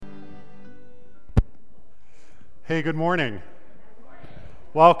Hey, good morning.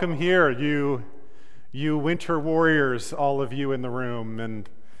 Welcome here, you winter warriors, all of you in the room. And,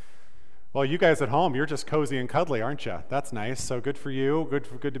 well, you guys at home, you're just cozy and cuddly, aren't you? That's nice. So good for you.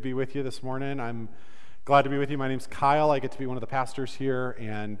 Good to be with you this morning. I'm glad to be with you. My name's Kyle. I get to be one of the pastors here,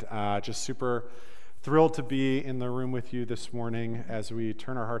 and just super thrilled to be in the room with you this morning as we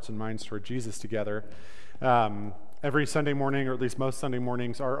turn our hearts and minds toward Jesus together. Every Sunday morning, or at least most Sunday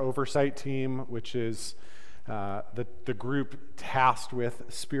mornings, our oversight team, which is the group tasked with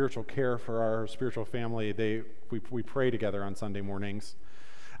spiritual care for our spiritual family, we pray together on Sunday mornings.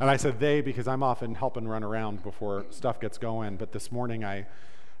 And I said they because I'm often helping run around before stuff gets going, but this morning I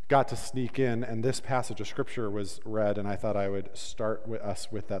got to sneak in, and this passage of Scripture was read, and I thought I would start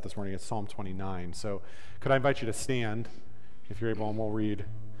with that this morning. It's Psalm 29. So could I invite you to stand, if you're able, and we'll read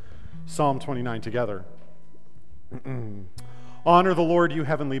Psalm 29 together. Honor the Lord, you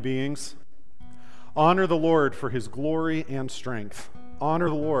heavenly beings. Honor the Lord for his glory and strength. Honor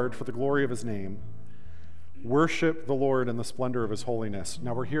the Lord for the glory of his name. Worship the Lord in the splendor of his holiness.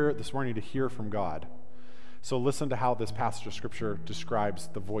 Now we're here this morning to hear from God. So listen to how this passage of Scripture describes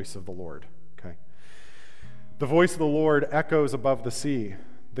the voice of the Lord. Okay. The voice of the Lord echoes above the sea.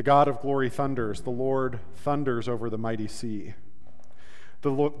 The God of glory thunders. The Lord thunders over the mighty sea.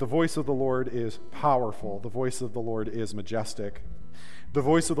 The voice of the Lord is powerful. The voice of the Lord is majestic. The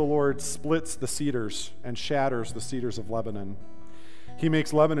voice of the Lord splits the cedars and shatters the cedars of Lebanon. He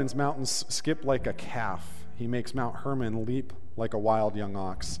makes Lebanon's mountains skip like a calf. He makes Mount Hermon leap like a wild young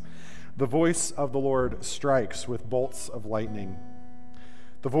ox. The voice of the Lord strikes with bolts of lightning.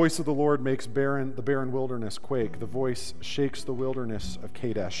 The voice of the Lord makes the barren wilderness quake. The voice shakes the wilderness of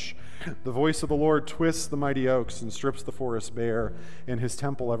Kadesh. The voice of the Lord twists the mighty oaks and strips the forest bare. In his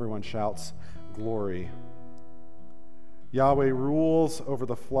temple everyone shouts, "Glory." Yahweh rules over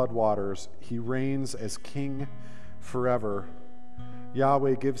the floodwaters. He reigns as king forever.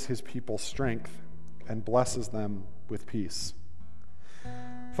 Yahweh gives his people strength and blesses them with peace.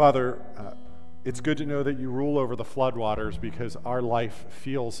 Father, it's good to know that you rule over the floodwaters, because our life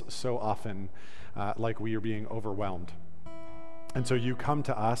feels so often like we are being overwhelmed. And so you come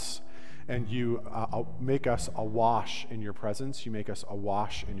to us and you make us awash in your presence. You make us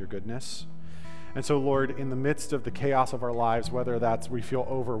awash in your goodness. And so, Lord, in the midst of the chaos of our lives, whether that's we feel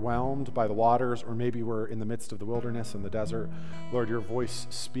overwhelmed by the waters, or maybe we're in the midst of the wilderness and the desert, Lord, your voice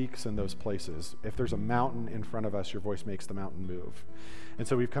speaks in those places. If there's a mountain in front of us, your voice makes the mountain move. And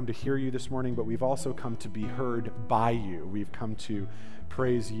so we've come to hear you this morning, but we've also come to be heard by you. We've come to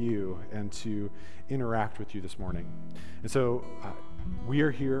praise you and to interact with you this morning. And so we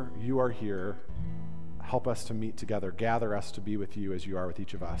are here, you are here. Help us to meet together. Gather us to be with you as you are with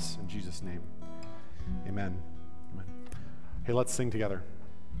each of us. In Jesus' name. Amen. Amen. Hey, let's sing together.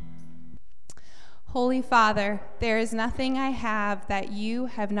 Holy Father, there is nothing I have that you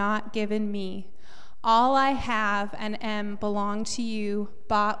have not given me. All I have and am belong to you,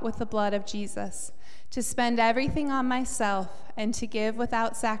 bought with the blood of Jesus. To spend everything on myself and to give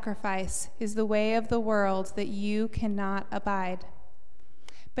without sacrifice is the way of the world that you cannot abide.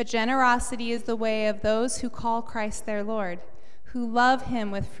 But generosity is the way of those who call Christ their Lord, who love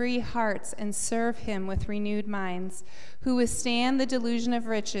him with free hearts and serve him with renewed minds, who withstand the delusion of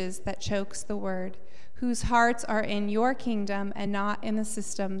riches that chokes the word, whose hearts are in your kingdom and not in the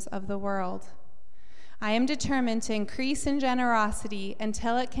systems of the world. I am determined to increase in generosity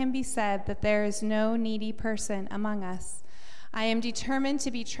until it can be said that there is no needy person among us. I am determined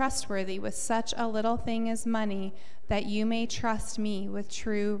to be trustworthy with such a little thing as money, that you may trust me with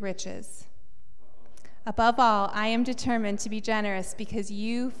true riches. Above all, I am determined to be generous because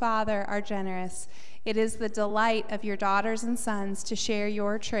you, Father, are generous. It is the delight of your daughters and sons to share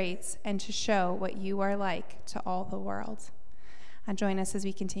your traits and to show what you are like to all the world. And join us as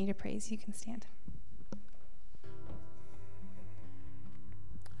we continue to praise. You can stand.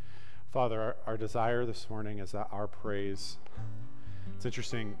 Father, our desire this morning is that our praise, it's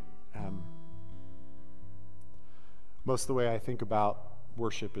interesting, most of the way I think about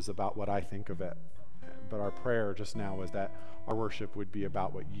worship is about what I think of it. But our prayer just now is that our worship would be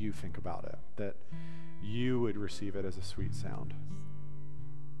about what you think about it, that you would receive it as a sweet sound.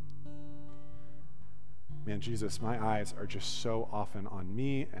 Man, Jesus, my eyes are just so often on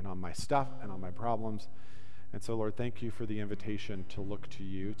me and on my stuff and on my problems. And so, Lord, thank you for the invitation to look to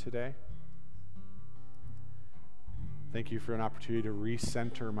you today. Thank you for an opportunity to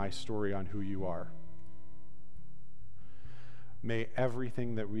recenter my story on who you are. May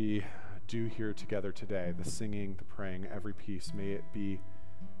everything that we do here together today, the singing, the praying, every piece, may it be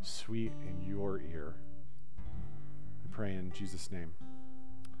sweet in your ear. I pray in Jesus' name.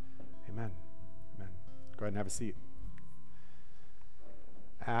 Amen. Amen. Go ahead ahead and have a seat.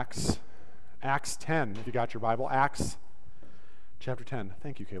 Acts 10, if you got your Bible. Acts chapter 10.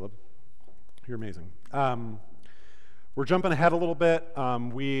 Thank you, Caleb. You're amazing. We're jumping ahead a little bit.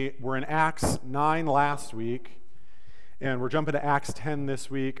 We were in Acts 9 last week, and we're jumping to Acts 10 this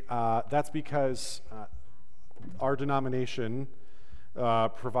week. That's because our denomination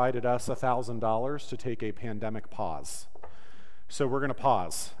provided us $1,000 to take a pandemic pause. So we're going to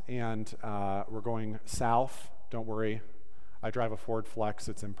pause, and we're going south. Don't worry. I drive a Ford Flex.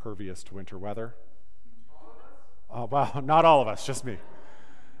 It's impervious to winter weather. Oh, well, not all of us, just me.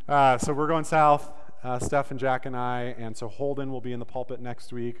 So we're going south, Steph and Jack and I, and so Holden will be in the pulpit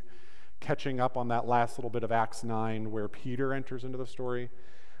next week, catching up on that last little bit of Acts 9 where Peter enters into the story.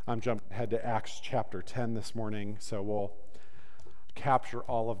 I'm jumping ahead to Acts chapter 10 this morning, so we'll capture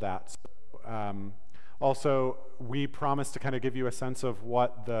all of that. Also, we promised to kind of give you a sense of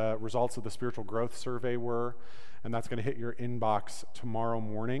what the results of the spiritual growth survey were, and that's going to hit your inbox tomorrow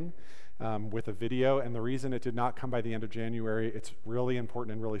morning with a video. And the reason it did not come by the end of January, it's really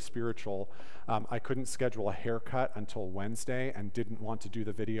important and really spiritual. I couldn't schedule a haircut until Wednesday and didn't want to do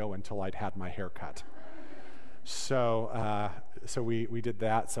the video until I'd had my haircut. So we did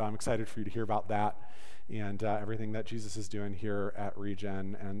that, so I'm excited for you to hear about that and everything that Jesus is doing here at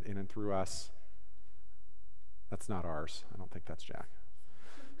Regen and in and through us. That's not ours. I don't think that's Jack.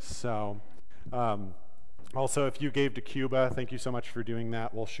 So also, if you gave to Cuba, thank you so much for doing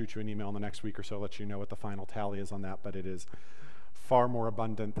that. We'll shoot you an email in the next week or so, let you know what the final tally is on that, but it is far more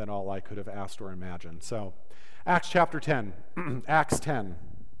abundant than all I could have asked or imagined. So, Acts chapter 10. Acts 10.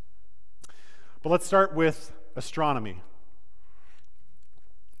 But let's start with astronomy.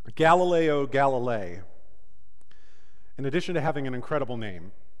 Galileo Galilei, in addition to having an incredible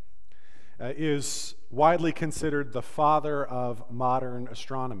name, is widely considered the father of modern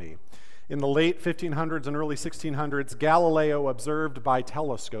astronomy. In the late 1500s and early 1600s, Galileo observed by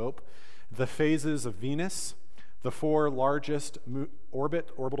telescope the phases of Venus, the four largest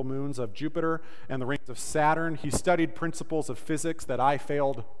orbital moons of Jupiter, and the rings of Saturn. He studied principles of physics that I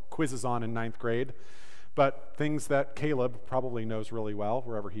failed quizzes on in 9th grade, but things that Caleb probably knows really well,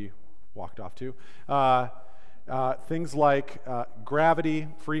 wherever he walked off to. Things like gravity,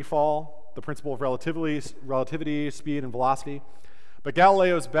 free fall, the principle of relativity, speed, and velocity. But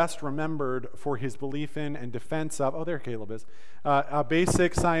Galileo is best remembered for his belief in and defense of, oh, there Caleb is, a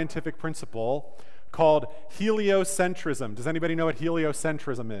basic scientific principle called heliocentrism. Does anybody know what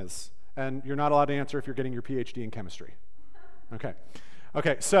heliocentrism is? And you're not allowed to answer if you're getting your PhD in chemistry.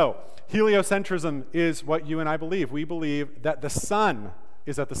 Okay, so heliocentrism is what you and I believe. We believe that the sun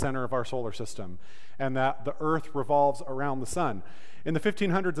is at the center of our solar system and that the earth revolves around the sun. In the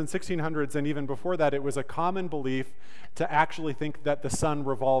 1500s and 1600s, and even before that, it was a common belief to actually think that the sun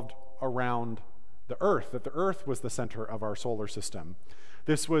revolved around the earth, that the earth was the center of our solar system.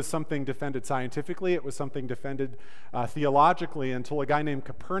 This was something defended scientifically. It was something defended theologically until a guy named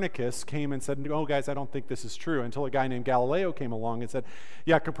Copernicus came and said, "Oh, guys, I don't think this is true," until a guy named Galileo came along and said,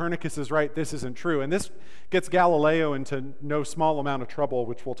 "Yeah, Copernicus is right, this isn't true." And this gets Galileo into no small amount of trouble,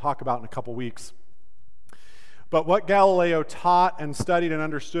 which we'll talk about in a couple weeks. But what Galileo taught and studied and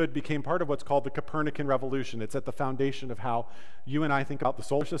understood became part of what's called the Copernican revolution. It's at the foundation of how you and I think about the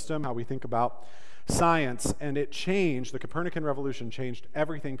solar system, how we think about science, and it changed, the Copernican revolution changed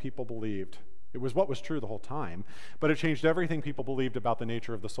everything people believed. It was what was true the whole time, but it changed everything people believed about the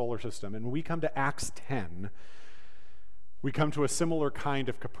nature of the solar system. And when we come to Acts 10, we come to a similar kind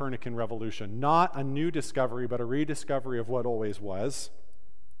of Copernican revolution. Not a new discovery, but a rediscovery of what always was.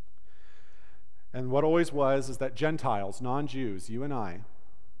 And what always was is that Gentiles, non-Jews, you and I,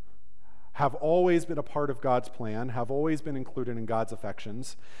 have always been a part of God's plan, have always been included in God's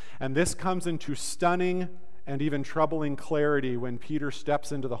affections. And this comes into stunning and even troubling clarity when Peter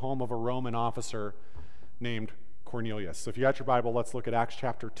steps into the home of a Roman officer named Cornelius. So if you got your Bible, let's look at Acts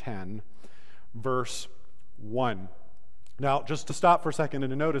chapter 10, verse 1. Now, just to stop for a second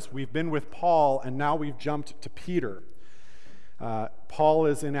and to notice, we've been with Paul, and now we've jumped to Peter. Paul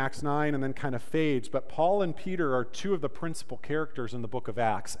is in Acts 9 and then kind of fades, but Paul and Peter are two of the principal characters in the book of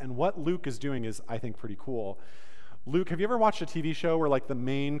Acts. And what Luke is doing is, I think, pretty cool. Luke, have you ever watched a TV show where like the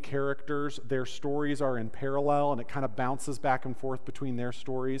main characters, their stories are in parallel and it kind of bounces back and forth between their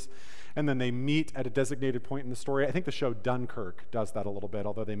stories and then they meet at a designated point in the story? I think the show Dunkirk does that a little bit,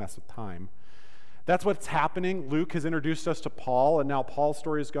 although they mess with time. That's what's happening. Luke has introduced us to Paul, and now Paul's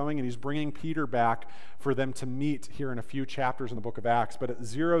story is going, and he's bringing Peter back for them to meet here in a few chapters in the book of Acts. But it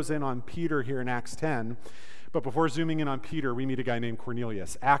zeroes in on Peter here in Acts 10. But before zooming in on Peter, we meet a guy named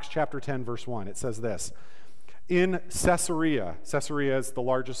Cornelius. Acts chapter 10, verse 1. It says this: in Caesarea. Caesarea is the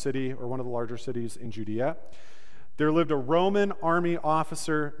largest city, or one of the larger cities in Judea. There lived a Roman army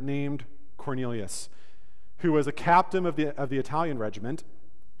officer named Cornelius, who was a captain of the Italian regiment.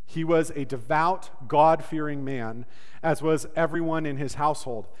 He was a devout, God-fearing man, as was everyone in his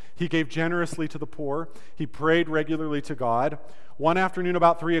household. He gave generously to the poor. He prayed regularly to God. One afternoon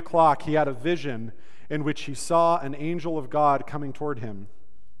about 3 o'clock, he had a vision in which he saw an angel of God coming toward him.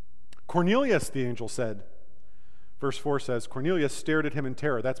 "Cornelius," the angel said. Verse 4 says, Cornelius stared at him in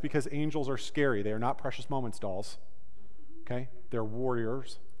terror. That's because angels are scary. They are not precious moments dolls. Okay? They're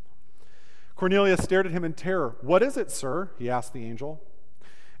warriors. Cornelius stared at him in terror. "What is it, sir?" he asked the angel.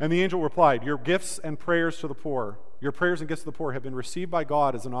 And the angel replied, your prayers and gifts to the poor have been received by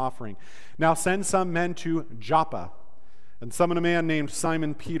God as an offering. Now send some men to Joppa and summon a man named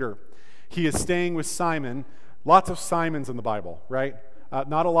Simon Peter. He is staying with Simon. Lots of Simons in the Bible, right?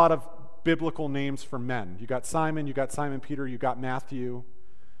 Not a lot of biblical names for men. You got Simon Peter, you got Matthew,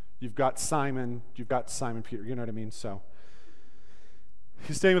 you've got Simon Peter. You know what I mean? So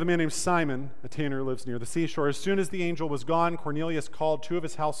he's staying with a man named Simon, a tanner who lives near the seashore. As soon as the angel was gone, Cornelius called 2 of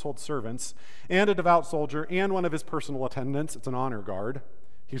his household servants and a devout soldier and one of his personal attendants. It's an honor guard.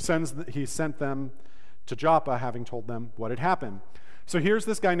 He sent them to Joppa, having told them what had happened. So here's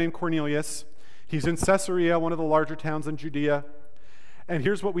this guy named Cornelius. He's in Caesarea, one of the larger towns in Judea. And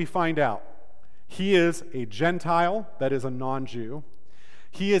here's what we find out. He is a Gentile, that is a non-Jew.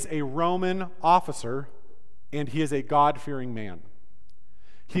 He is a Roman officer, and he is a God-fearing man.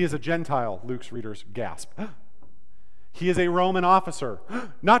 He is a Gentile, Luke's readers gasp. He is a Roman officer.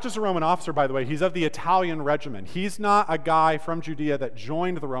 Not just a Roman officer, by the way. He's of the Italian regiment. He's not a guy from Judea that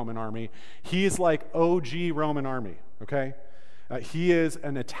joined the Roman army. He's like OG Roman army, okay? He is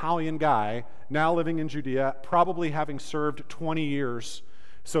an Italian guy now living in Judea, probably having served 20 years.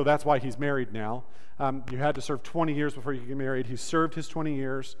 So that's why he's married now. You had to serve 20 years before you could get married. He's served his 20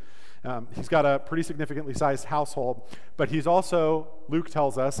 years. He's got a pretty significantly sized household, but he's also, Luke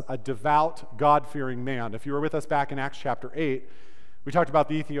tells us, a devout, God-fearing man. If you were with us back in Acts chapter 8, we talked about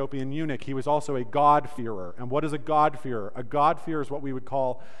the Ethiopian eunuch. He was also a God-fearer. And what is a God-fearer? A God-fearer is what we would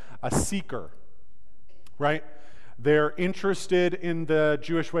call a seeker, right? They're interested in the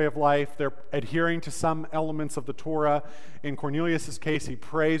Jewish way of life. They're adhering to some elements of the Torah. In Cornelius' case, he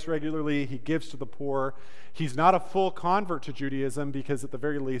prays regularly. He gives to the poor. He's not a full convert to Judaism because at the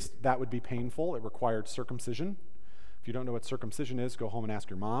very least that would be painful. It required circumcision. If you don't know what circumcision is, go home and ask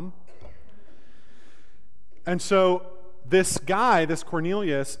your mom. And so this guy, this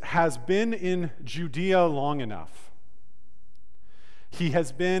Cornelius, has been in Judea long enough. He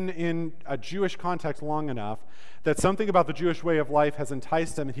has been in a Jewish context long enough that something about the Jewish way of life has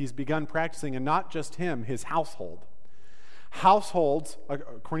enticed him, and he's begun practicing, and not just him, his household. Households,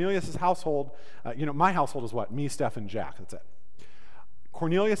 Cornelius' household, my household is what? Me, Steph, and Jack, that's it.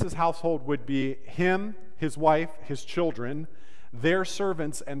 Cornelius' household would be him, his wife, his children, their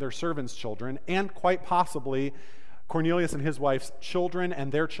servants and their servants' children, and quite possibly Cornelius and his wife's children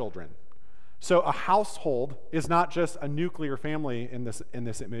and their children. So a household is not just a nuclear family in this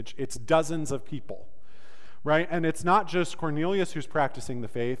image, it's dozens of people, right? And it's not just Cornelius who's practicing the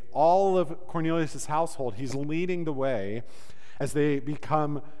faith. All of Cornelius' household, he's leading the way as they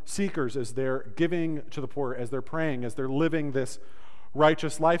become seekers, as they're giving to the poor, as they're praying, as they're living this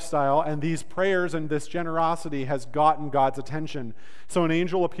righteous lifestyle. And these prayers and this generosity has gotten God's attention. So an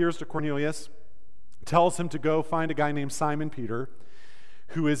angel appears to Cornelius, tells him to go find a guy named Simon Peter,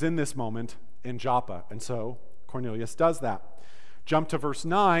 who is in this moment in Joppa. And so Cornelius does that. Jump to verse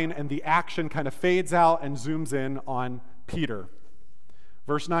 9, and the action kind of fades out and zooms in on Peter.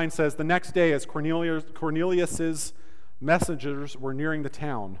 Verse 9 says, the next day as Cornelius's messengers were nearing the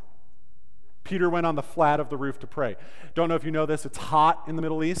town, Peter went on the flat of the roof to pray. Don't know if you know this, it's hot in the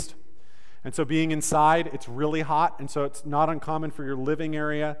Middle East. And so being inside, it's really hot. And so it's not uncommon for your living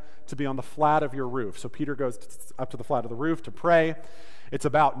area to be on the flat of your roof. So Peter goes up to the flat of the roof to pray. It's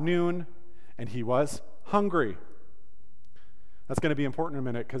about noon, and he was hungry. That's going to be important in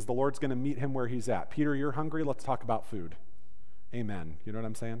a minute because the Lord's going to meet him where he's at. Peter, you're hungry? Let's talk about food. Amen. You know what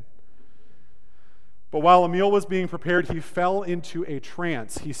I'm saying? But while a meal was being prepared, he fell into a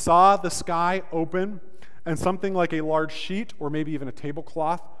trance. He saw the sky open, and something like a large sheet, or maybe even a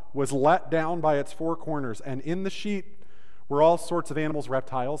tablecloth, was let down by its four corners. And in the sheet were all sorts of animals,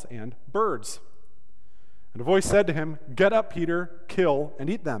 reptiles, and birds. And a voice said to him, get up, Peter, kill and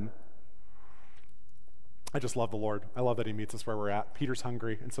eat them. I just love the Lord. I love that he meets us where we're at. Peter's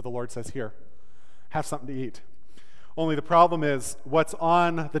hungry, and so the Lord says, here, have something to eat. Only the problem is what's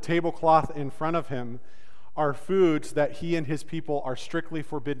on the tablecloth in front of him are foods that he and his people are strictly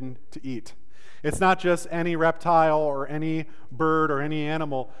forbidden to eat. It's not just any reptile or any bird or any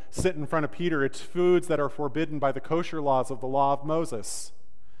animal sit in front of Peter. It's foods that are forbidden by the kosher laws of the law of Moses.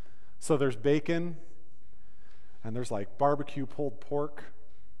 So there's bacon, and there's like barbecue pulled pork,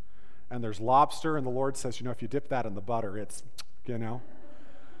 and there's lobster, and the Lord says, if you dip that in the butter, it's,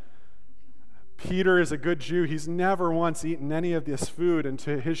 Peter is a good Jew. He's never once eaten any of this food, and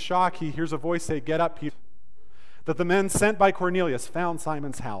to his shock, he hears a voice say, "Get up, Peter." That the men sent by Cornelius found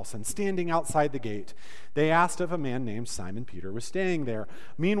Simon's house, and standing outside the gate, they asked if a man named Simon Peter was staying there.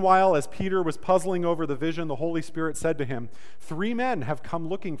 Meanwhile, as Peter was puzzling over the vision, the Holy Spirit said to him, 3 men have come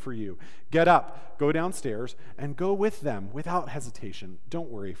looking for you. Get up, go downstairs, and go with them without hesitation.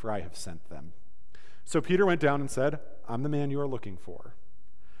 Don't worry, for I have sent them. So Peter went down and said, I'm the man you are looking for.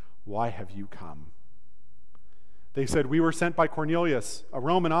 Why have you come? They said, we were sent by Cornelius, a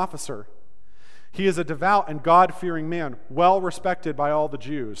Roman officer. He is a devout and God-fearing man, well respected by all the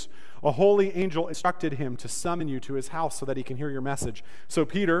Jews. A holy angel instructed him to summon you to his house so that he can hear your message. So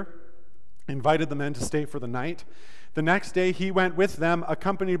Peter invited the men to stay for the night. The next day he went with them,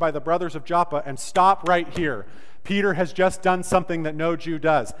 accompanied by the brothers of Joppa, and stop right here. Peter has just done something that no Jew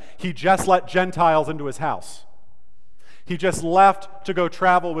does. He just let Gentiles into his house. He just left to go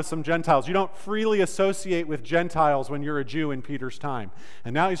travel with some Gentiles. You don't freely associate with Gentiles when you're a Jew in Peter's time.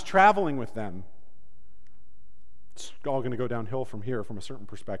 And now he's traveling with them. It's all going to go downhill from here from a certain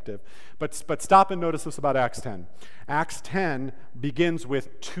perspective. But stop and notice this about Acts 10. Acts 10 begins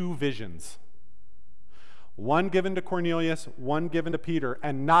with 2 visions. One given to Cornelius, one given to Peter,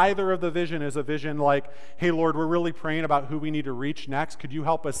 and neither of the vision is a vision like, hey, Lord, we're really praying about who we need to reach next. Could you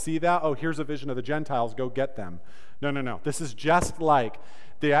help us see that? Oh, here's a vision of the Gentiles. Go get them. No. This is just like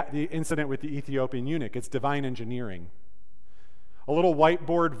the incident with the Ethiopian eunuch. It's divine engineering. A little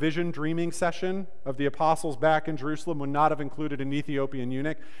whiteboard vision dreaming session of the apostles back in Jerusalem would not have included an Ethiopian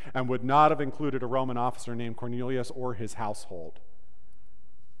eunuch and would not have included a Roman officer named Cornelius or his household.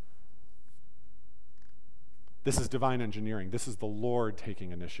 This is divine engineering. This is the Lord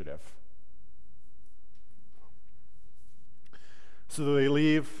taking initiative. So they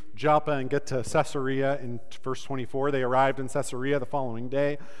leave Joppa and get to Caesarea in verse 24. They arrived in Caesarea the following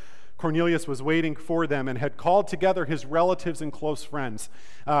day. Cornelius was waiting for them and had called together his relatives and close friends.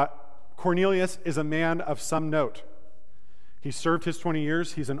 Cornelius is a man of some note. He served his 20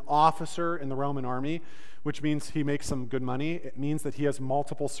 years. He's an officer in the Roman army, which means he makes some good money. It means that he has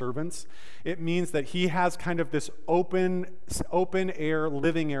multiple servants. It means that he has kind of this open air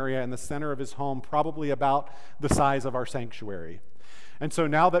living area in the center of his home, probably about the size of our sanctuary. And so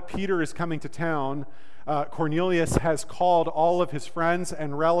now that Peter is coming to town, Cornelius has called all of his friends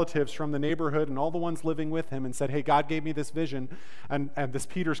and relatives from the neighborhood and all the ones living with him and said, hey, God gave me this vision, and this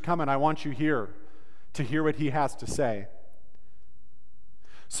Peter's coming. I want you here to hear what he has to say.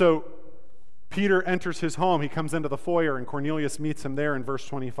 So Peter enters his home. He comes into the foyer, and Cornelius meets him there in verse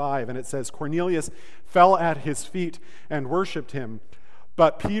 25. And it says, Cornelius fell at his feet and worshiped him.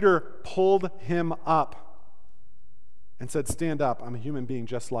 But Peter pulled him up and said, stand up. I'm a human being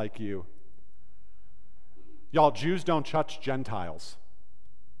just like you. Y'all, Jews don't touch Gentiles.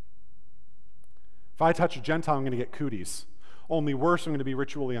 If I touch a Gentile, I'm going to get cooties. Only worse, I'm going to be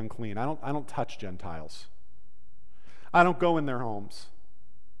ritually unclean. I don't touch Gentiles. I don't go in their homes.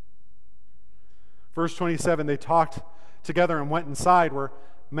 Verse 27, they talked together and went inside where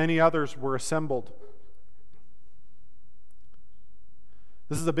many others were assembled.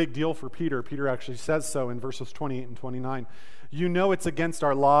 This is a big deal for Peter. Peter actually says so in verses 28 and 29. You know it's against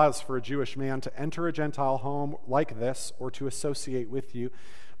our laws for a Jewish man to enter a Gentile home like this or to associate with you.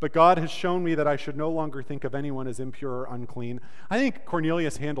 But God has shown me that I should no longer think of anyone as impure or unclean. I think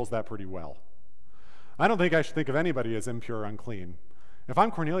Cornelius handles that pretty well. I don't think I should think of anybody as impure or unclean. If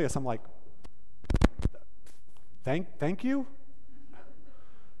I'm Cornelius, I'm like, Thank you?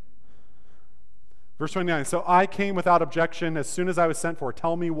 Verse 29, so I came without objection as soon as I was sent for.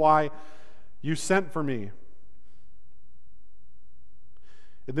 Tell me why you sent for me.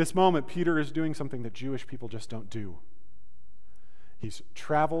 In this moment, Peter is doing something that Jewish people just don't do. He's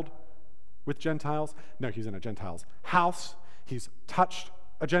traveled with Gentiles. No, he's in a Gentile's house. He's touched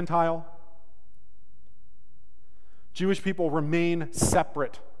a Gentile. Jewish people remain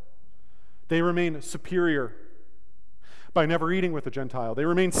separate. They remain superior by never eating with a Gentile. They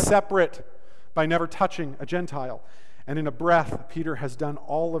remain separate by never touching a Gentile. And in a breath, Peter has done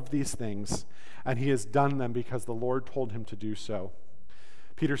all of these things, and he has done them because the Lord told him to do so.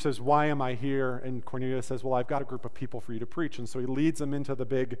 Peter says, why am I here? And Cornelius says, well, I've got a group of people for you to preach. And so he leads them into the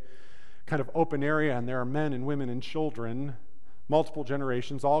big kind of open area, and there are men and women and children, multiple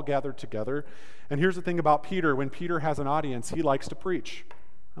generations, all gathered together. And here's the thing about Peter. When Peter has an audience, he likes to preach.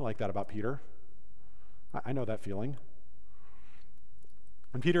 I like that about Peter. I know that feeling.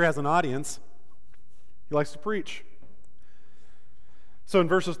 When Peter has an audience, he likes to preach. So in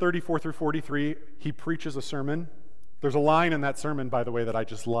verses 34 through 43, he preaches a sermon. There's a line in that sermon, by the way, that I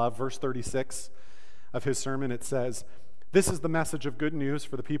just love. Verse 36 of his sermon, it says, "This is the message of good news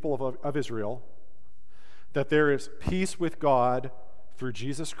for the people of Israel, that there is peace with God through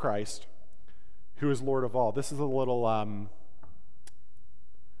Jesus Christ, who is Lord of all." This is a little,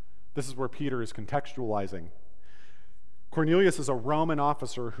 this is where Peter is contextualizing. Cornelius is a Roman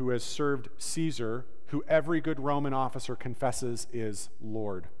officer who has served Caesar, who every good Roman officer confesses is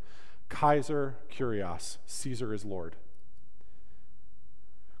Lord. Kaiser Kyrios, Caesar is Lord.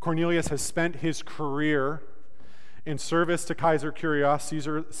 Cornelius has spent his career in service to Kaiser Kyrios,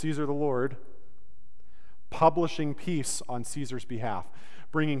 Caesar the Lord, publishing peace on Caesar's behalf,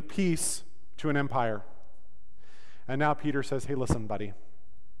 bringing peace to an empire. And now Peter says, hey, listen, buddy,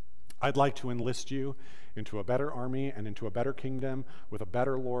 I'd like to enlist you into a better army and into a better kingdom with a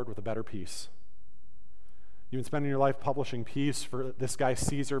better Lord, with a better peace. You've been spending your life publishing peace for this guy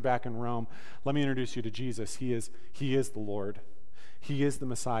Caesar back in Rome. Let me introduce you to Jesus. He is the Lord. He is the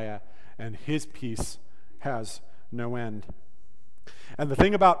Messiah, and his peace has no end. And the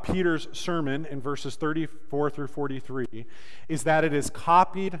thing about Peter's sermon in verses 34 through 43 is that it is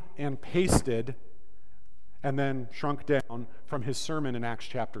copied and pasted and then shrunk down from his sermon in Acts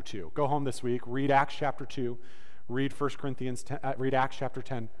chapter 2. Go home this week, read Acts chapter 2, read 1 Corinthians 10, read Acts chapter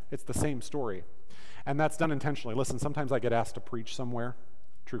 10. It's the same story. And that's done intentionally. Listen, sometimes I get asked to preach somewhere.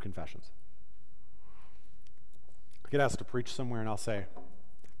 True confessions. I get asked to preach somewhere and I'll say, I'm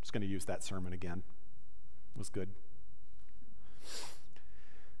just going to use that sermon again. It was good.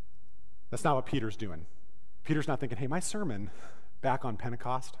 That's not what Peter's doing. Peter's not thinking, hey, my sermon back on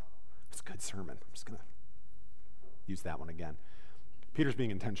Pentecost, it's a good sermon. I'm just going to use that one again. Peter's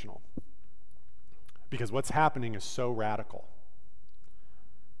being intentional because what's happening is so radical.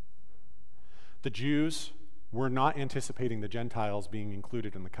 The Jews were not anticipating the Gentiles being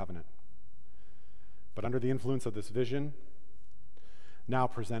included in the covenant. But under the influence of this vision, now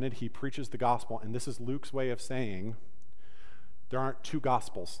presented, he preaches the gospel. And this is Luke's way of saying there aren't two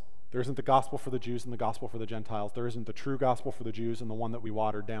gospels. There isn't the gospel for the Jews and the gospel for the Gentiles. There isn't the true gospel for the Jews and the one that we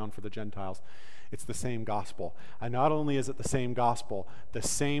watered down for the Gentiles. It's the same gospel. And not only is it the same gospel, the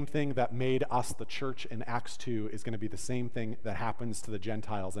same thing that made us the church in Acts 2 is going to be the same thing that happens to the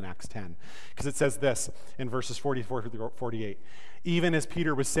Gentiles in Acts 10. Because it says this in verses 44 through 48. Even as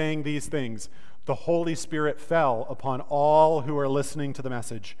Peter was saying these things, the Holy Spirit fell upon all who are listening to the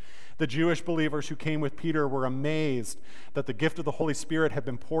message. The Jewish believers who came with Peter were amazed that the gift of the Holy Spirit had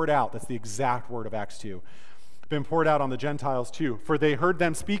been poured out. That's the exact word of Acts 2. Been poured out on the Gentiles too. For they heard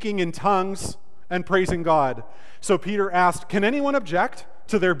them speaking in tongues and praising God. So Peter asked, can anyone object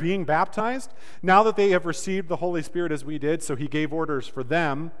to their being baptized now that they have received the Holy Spirit as we did? So he gave orders for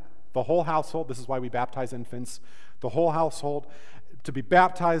them, the whole household. This is why we baptize infants. The whole household to be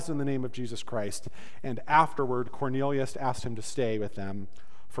baptized in the name of Jesus Christ. And afterward, Cornelius asked him to stay with them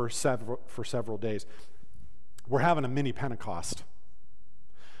for several days. We're having a mini Pentecost.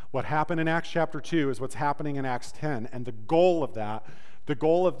 What happened in Acts chapter 2 is what's happening in Acts 10, and the goal of that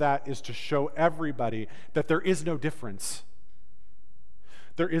is to show everybody that there is no difference.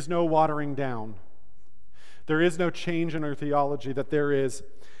 There is no watering down. There is no change in our theology, that there is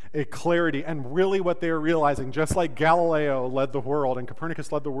a clarity. And really what they are realizing, just like Galileo led the world and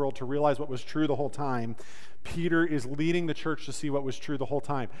Copernicus led the world to realize what was true the whole time, Peter is leading the church to see what was true the whole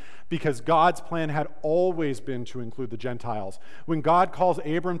time. Because God's plan had always been to include the Gentiles. When God calls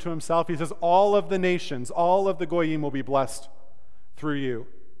Abram to himself, he says, all of the nations, all of the Goyim will be blessed through you.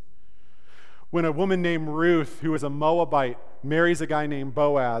 When a woman named Ruth, who is a Moabite, marries a guy named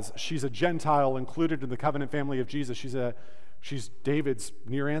Boaz, she's a Gentile included in the covenant family of Jesus. She's David's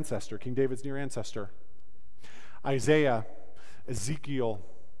near ancestor, King David's near ancestor. Isaiah, Ezekiel,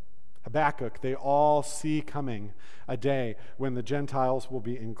 Habakkuk, they all see coming a day when the Gentiles will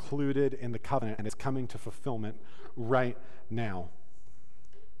be included in the covenant, and it's coming to fulfillment right now.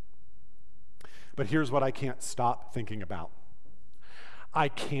 But here's what I can't stop thinking about. I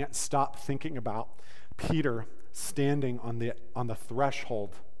can't stop thinking about Peter standing on the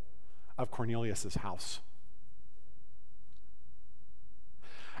threshold of Cornelius' house.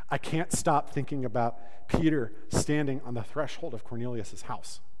 I can't stop thinking about Peter standing on the threshold of Cornelius'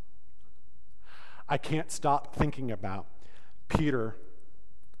 house. I can't stop thinking about Peter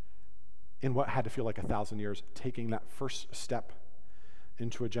in what had to feel like 1,000 years, taking that first step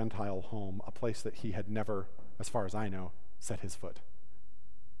into a Gentile home, a place that he had never, as far as I know, set his foot.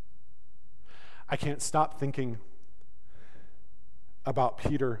 I can't stop thinking about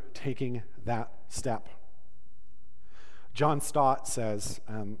Peter taking that step. John Stott says,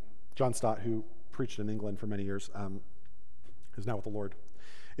 John Stott, who preached in England for many years, is now with the Lord.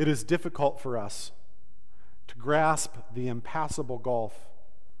 It is difficult for us to grasp the impassable gulf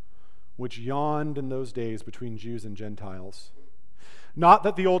which yawned in those days between Jews and Gentiles. Not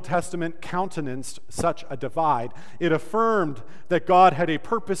that the Old Testament countenanced such a divide. It affirmed that God had a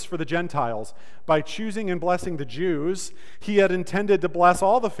purpose for the Gentiles. By choosing and blessing the Jews, he had intended to bless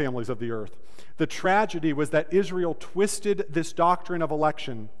all the families of the earth. The tragedy was that Israel twisted this doctrine of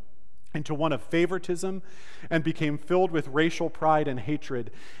election into one of favoritism and became filled with racial pride and hatred.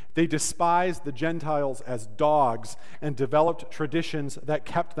 They despised the Gentiles as dogs and developed traditions that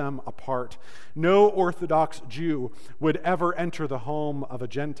kept them apart. No Orthodox Jew would ever enter the home of a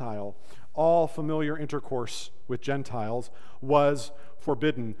Gentile. All familiar intercourse with Gentiles was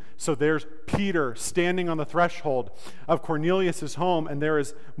forbidden. So there's Peter standing on the threshold of Cornelius' home, and there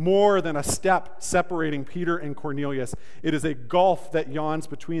is more than a step separating Peter and Cornelius. It is a gulf that yawns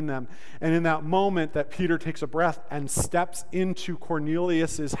between them. And in that moment that Peter takes a breath and steps into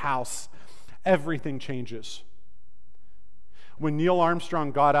Cornelius' house, everything changes. When Neil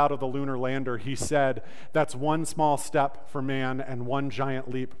Armstrong got out of the lunar lander, he said, "That's one small step for man and one giant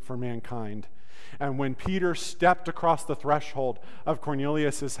leap for mankind." And when Peter stepped across the threshold of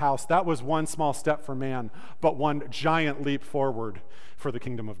Cornelius' house, that was one small step for man, but one giant leap forward for the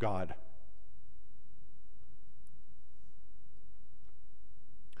kingdom of God.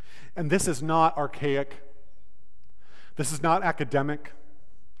 And this is not archaic. This is not academic.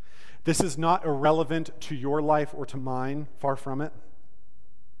 This is not irrelevant to your life or to mine, far from it.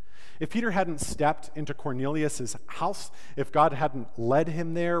 If Peter hadn't stepped into Cornelius' house, if God hadn't led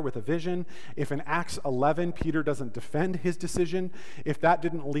him there with a vision, if in Acts 11 Peter doesn't defend his decision, if that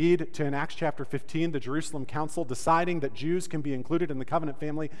didn't lead to, in Acts chapter 15, the Jerusalem Council deciding that Jews can be included in the covenant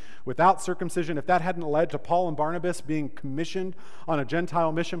family without circumcision, if that hadn't led to Paul and Barnabas being commissioned on a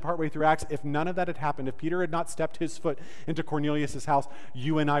Gentile mission partway through Acts, if none of that had happened, if Peter had not stepped his foot into Cornelius' house,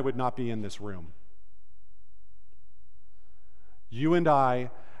 you and I would not be in this room. You and I,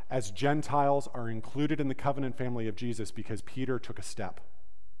 as Gentiles, are included in the covenant family of Jesus because Peter took a step.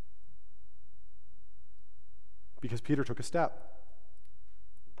 Because Peter took a step.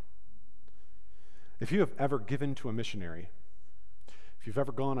 If you have ever given to a missionary, if you've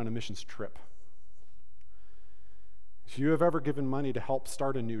ever gone on a missions trip, if you have ever given money to help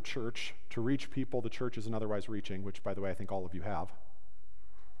start a new church, to reach people the church isn't otherwise reaching, which, by the way, I think all of you have,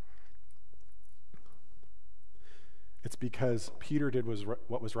 it's because Peter did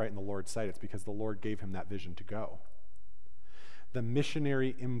what was right in the Lord's sight. It's because the Lord gave him that vision to go. The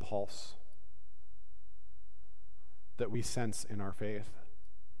missionary impulse that we sense in our faith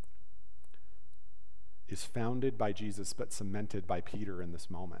is founded by Jesus but cemented by Peter in this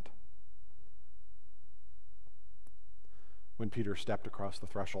moment. When Peter stepped across the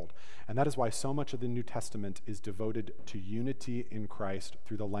threshold. And that is why so much of the New Testament is devoted to unity in Christ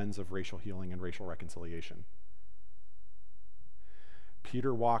through the lens of racial healing and racial reconciliation.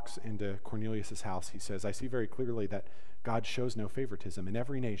 Peter walks into Cornelius' house. He says, "I see very clearly that God shows no favoritism. In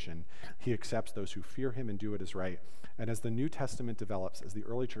every nation, he accepts those who fear him and do what is right." And as the New Testament develops, as the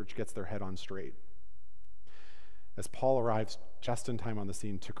early church gets their head on straight, as Paul arrives just in time on the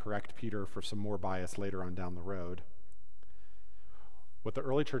scene to correct Peter for some more bias later on down the road, what the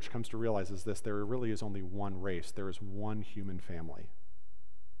early church comes to realize is this: there really is only one race. There is one human family.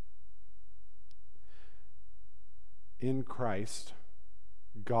 In Christ,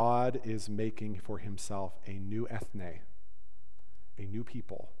 God is making for himself a new ethne, a new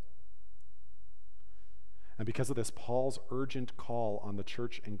people. And because of this, Paul's urgent call on the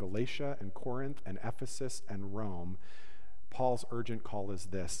church in Galatia and Corinth and Ephesus and Rome, Paul's urgent call is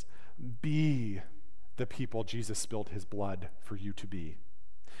this: be the people Jesus spilled his blood for you to be.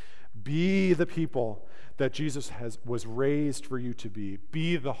 Be the people that Jesus was raised for you to be.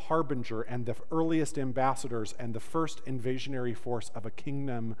 Be the harbinger and the earliest ambassadors and the first invasionary force of a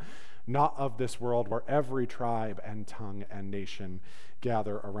kingdom not of this world, where every tribe and tongue and nation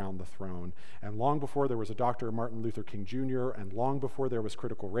gather around the throne. And long before there was a Dr. Martin Luther King Jr., and long before there was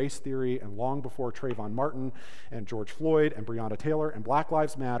critical race theory, and long before Trayvon Martin and George Floyd and Breonna Taylor and Black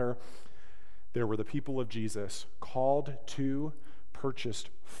Lives Matter, there were the people of Jesus, called to, purchased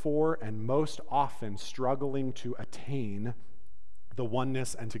for, and most often struggling to attain the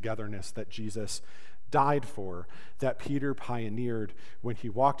oneness and togetherness that Jesus died for, that Peter pioneered when he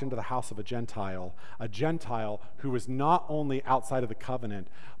walked into the house of a Gentile who was not only outside of the covenant,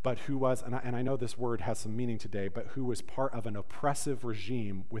 but who was, and I know this word has some meaning today, but who was part of an oppressive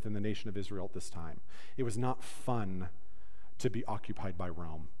regime within the nation of Israel at this time. It was not fun to be occupied by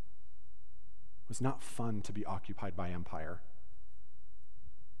Rome. It was not fun to be occupied by empire.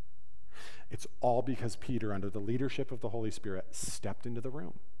 It's all because Peter, under the leadership of the Holy Spirit, stepped into the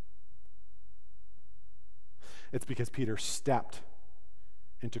room. It's because Peter stepped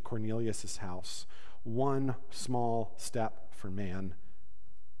into Cornelius' house. One small step for man,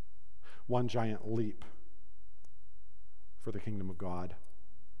 one giant leap for the kingdom of God.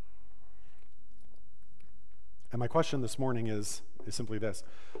 And my question this morning is simply this: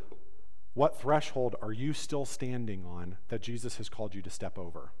 what threshold are you still standing on that Jesus has called you to step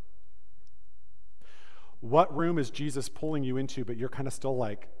over? What room is Jesus pulling you into, but you're kind of still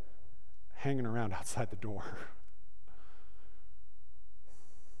like hanging around outside the door?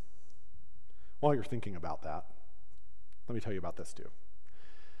 While you're thinking about that, let me tell you about this too.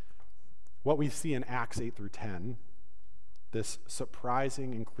 What we see in Acts 8 through 10, this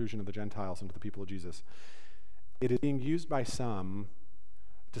surprising inclusion of the Gentiles into the people of Jesus, it is being used by some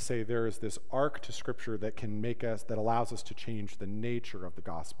to say there is this arc to Scripture that allows us to change the nature of the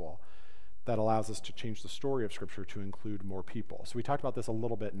gospel, that allows us to change the story of Scripture to include more people. So we talked about this a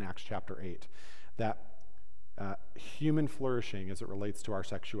little bit in Acts chapter 8, that human flourishing as it relates to our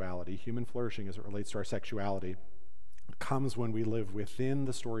sexuality, comes when we live within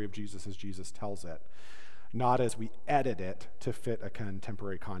the story of Jesus as Jesus tells it, not as we edit it to fit a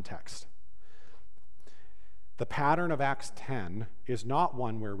contemporary context. The pattern of Acts 10 is not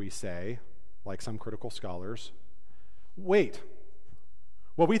one where we say, like some critical scholars, wait,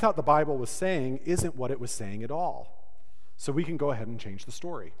 what we thought the Bible was saying isn't what it was saying at all, so we can go ahead and change the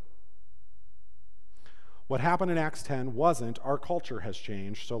story. What happened in Acts 10 wasn't, our culture has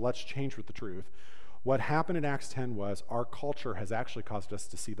changed, so let's change with the truth. What happened in Acts 10 was, our culture has actually caused us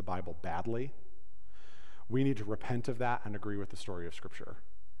to see the Bible badly. We need to repent of that and agree with the story of Scripture.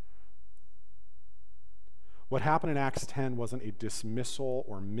 What happened in Acts 10 wasn't a dismissal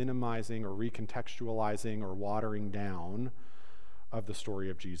or minimizing or recontextualizing or watering down of the story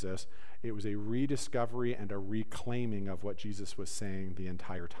of Jesus. It was a rediscovery and a reclaiming of what Jesus was saying the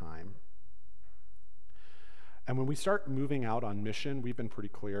entire time. And when we start moving out on mission, we've been pretty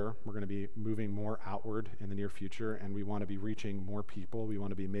clear. We're going to be moving more outward in the near future, and we want to be reaching more people. We want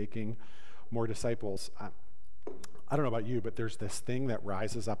to be making more disciples. I don't know about you, but there's this thing that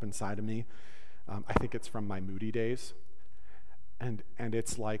rises up inside of me. I think it's from my Moody days. And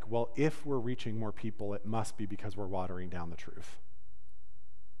it's like, well, if we're reaching more people, it must be because we're watering down the truth.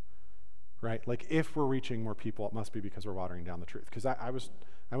 Right? Like, if we're reaching more people, it must be because we're watering down the truth. Because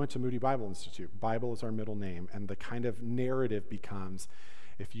I went to Moody Bible Institute. Bible is our middle name, and the kind of narrative becomes,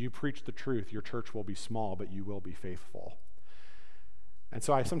 if you preach the truth, your church will be small, but you will be faithful. And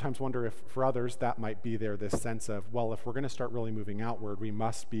so I sometimes wonder if, for others, that might be this sense of, well, if we're going to start really moving outward, we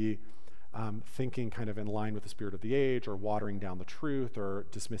must be thinking kind of in line with the spirit of the age, or watering down the truth, or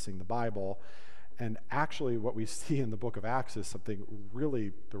dismissing the Bible. And actually what we see in the book of Acts is something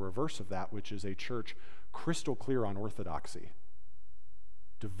really the reverse of that, which is a church crystal clear on orthodoxy,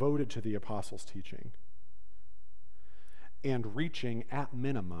 devoted to the apostles' teaching, and reaching at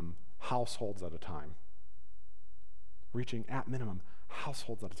minimum households at a time. Reaching at minimum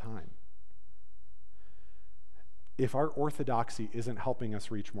households at a time. If our orthodoxy isn't helping us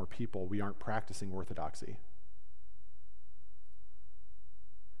reach more people, we aren't practicing orthodoxy.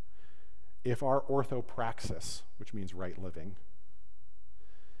 If our orthopraxis, which means right living,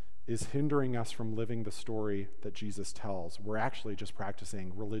 is hindering us from living the story that Jesus tells, we're actually just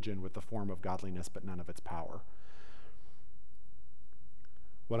practicing religion with the form of godliness, but none of its power.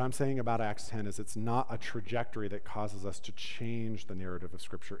 What I'm saying about Acts 10 is it's not a trajectory that causes us to change the narrative of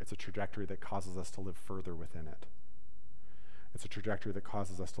Scripture. It's a trajectory that causes us to live further within it. It's a trajectory that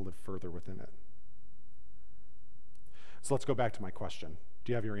causes us to live further within it. So let's go back to my question.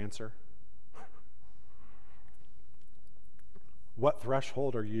 Do you have your answer? What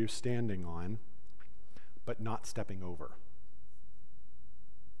threshold are you standing on, but not stepping over?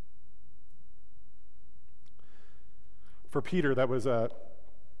 For Peter, that was a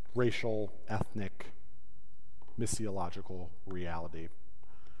racial, ethnic, missiological reality.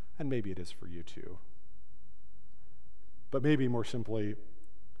 And maybe it is for you too. But maybe more simply,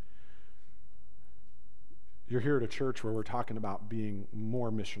 you're here at a church where we're talking about being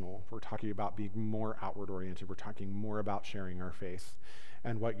more missional. We're talking about being more outward oriented. We're talking more about sharing our faith.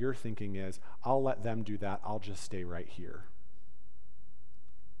 And what you're thinking is, I'll let them do that. I'll just stay right here.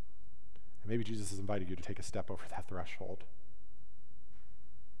 And maybe Jesus has invited you to take a step over that threshold.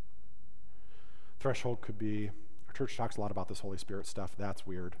 Threshold could be, our church talks a lot about this Holy Spirit stuff. That's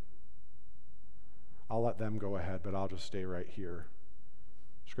weird. I'll let them go ahead, but I'll just stay right here.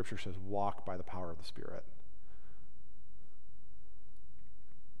 Scripture says, walk by the power of the Spirit.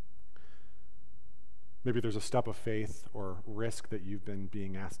 Maybe there's a step of faith or risk that you've been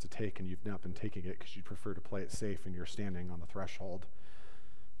being asked to take and you've not been taking it because you prefer to play it safe and you're standing on the threshold.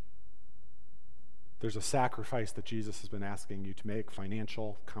 There's a sacrifice that Jesus has been asking you to make,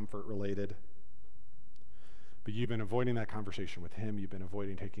 financial, comfort related. But you've been avoiding that conversation with him. You've been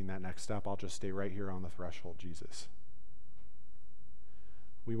avoiding taking that next step. I'll just stay right here on the threshold, Jesus.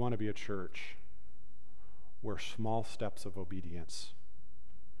 We want to be a church where small steps of obedience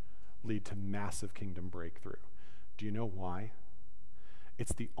lead to massive kingdom breakthrough. Do you know why?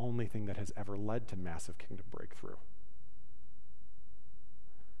 It's the only thing that has ever led to massive kingdom breakthrough.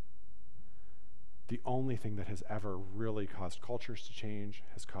 The only thing that has ever really caused cultures to change,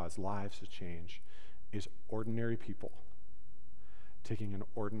 has caused lives to change, is ordinary people taking an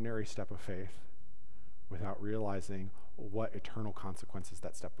ordinary step of faith without realizing what eternal consequences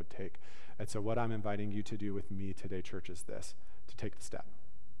that step would take. And so what I'm inviting you to do with me today, church, is this: to take the step.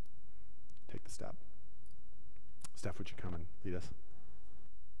 Take the step. Steph, would you come and lead us?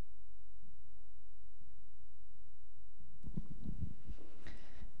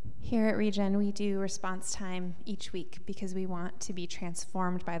 Here at Regen, we do response time each week because we want to be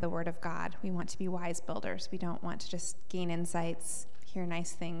transformed by the Word of God. We want to be wise builders. We don't want to just gain insights, hear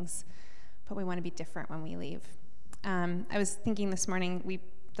nice things, but we want to be different when we leave. I was thinking this morning,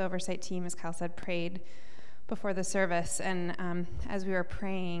 the oversight team, as Kyle said, prayed before the service, and as we were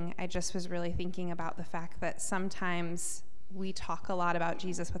praying, I just was really thinking about the fact that sometimes we talk a lot about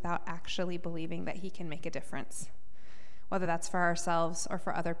Jesus without actually believing that he can make a difference, whether that's for ourselves or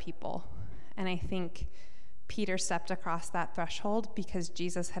for other people. And I think Peter stepped across that threshold because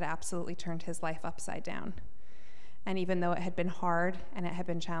Jesus had absolutely turned his life upside down. And even though it had been hard and it had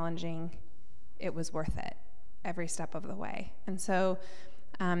been challenging, it was worth it every step of the way. And so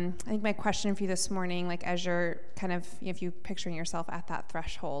I think my question for you this morning, like as you're kind of, if you're picturing yourself at that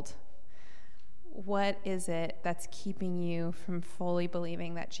threshold, what is it that's keeping you from fully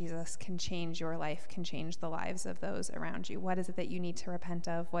believing that Jesus can change your life, can change the lives of those around you? What is it that you need to repent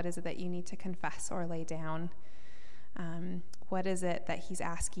of? What is it that you need to confess or lay down? What is it that he's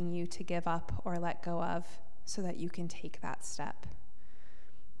asking you to give up or let go of so that you can take that step?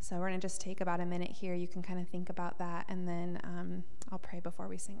 So we're going to just take about a minute here. You can kind of think about that, and then I'll pray before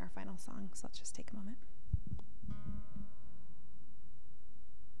we sing our final song. So let's just take a moment.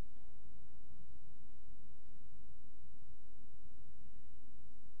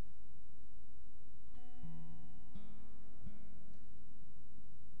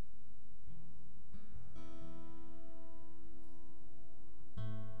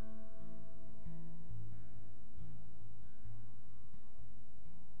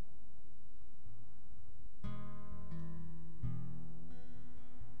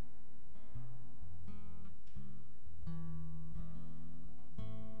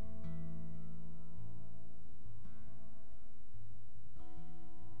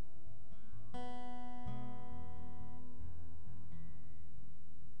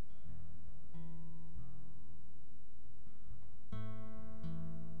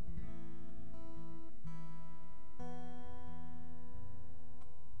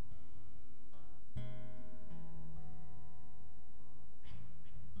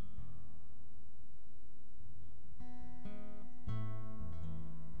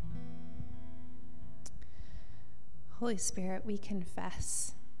 Holy Spirit, we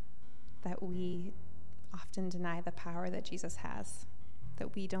confess that we often deny the power that Jesus has,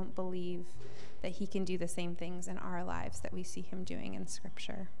 that we don't believe that he can do the same things in our lives that we see him doing in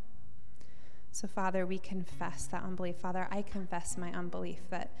Scripture. So, Father, we confess that unbelief. Father, I confess my unbelief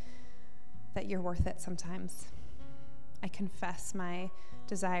that you're worth it sometimes. I confess my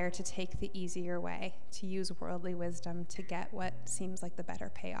desire to take the easier way, to use worldly wisdom to get what seems like the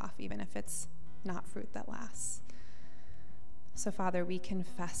better payoff, even if it's not fruit that lasts. So, Father, we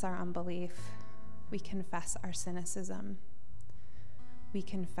confess our unbelief. We confess our cynicism. We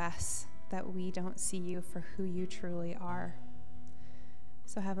confess that we don't see you for who you truly are.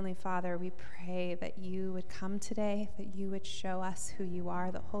 So, Heavenly Father, we pray that you would come today, that you would show us who you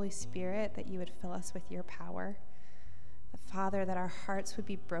are, that Holy Spirit, that you would fill us with your power. That, Father, that our hearts would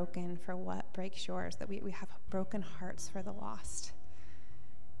be broken for what breaks yours, that we have broken hearts for the lost.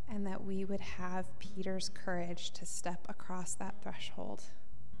 And that we would have Peter's courage to step across that threshold.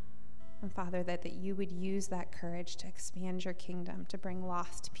 And Father, that you would use that courage to expand your kingdom, to bring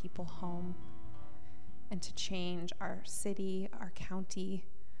lost people home, and to change our city, our county,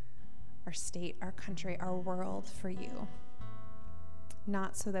 our state, our country, our world for you.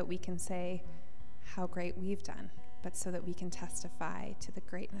 Not so that we can say how great we've done, but so that we can testify to the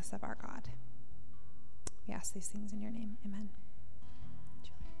greatness of our God. We ask these things in your name. Amen.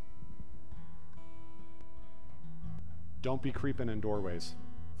 Don't be creeping in doorways.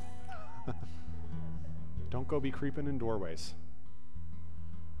 Don't go be creeping in doorways.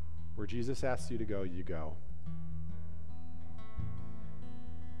 Where Jesus asks you to go, you go.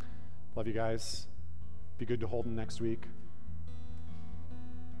 Love you guys. Be good to Holden next week.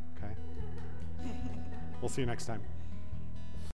 Okay? We'll see you next time.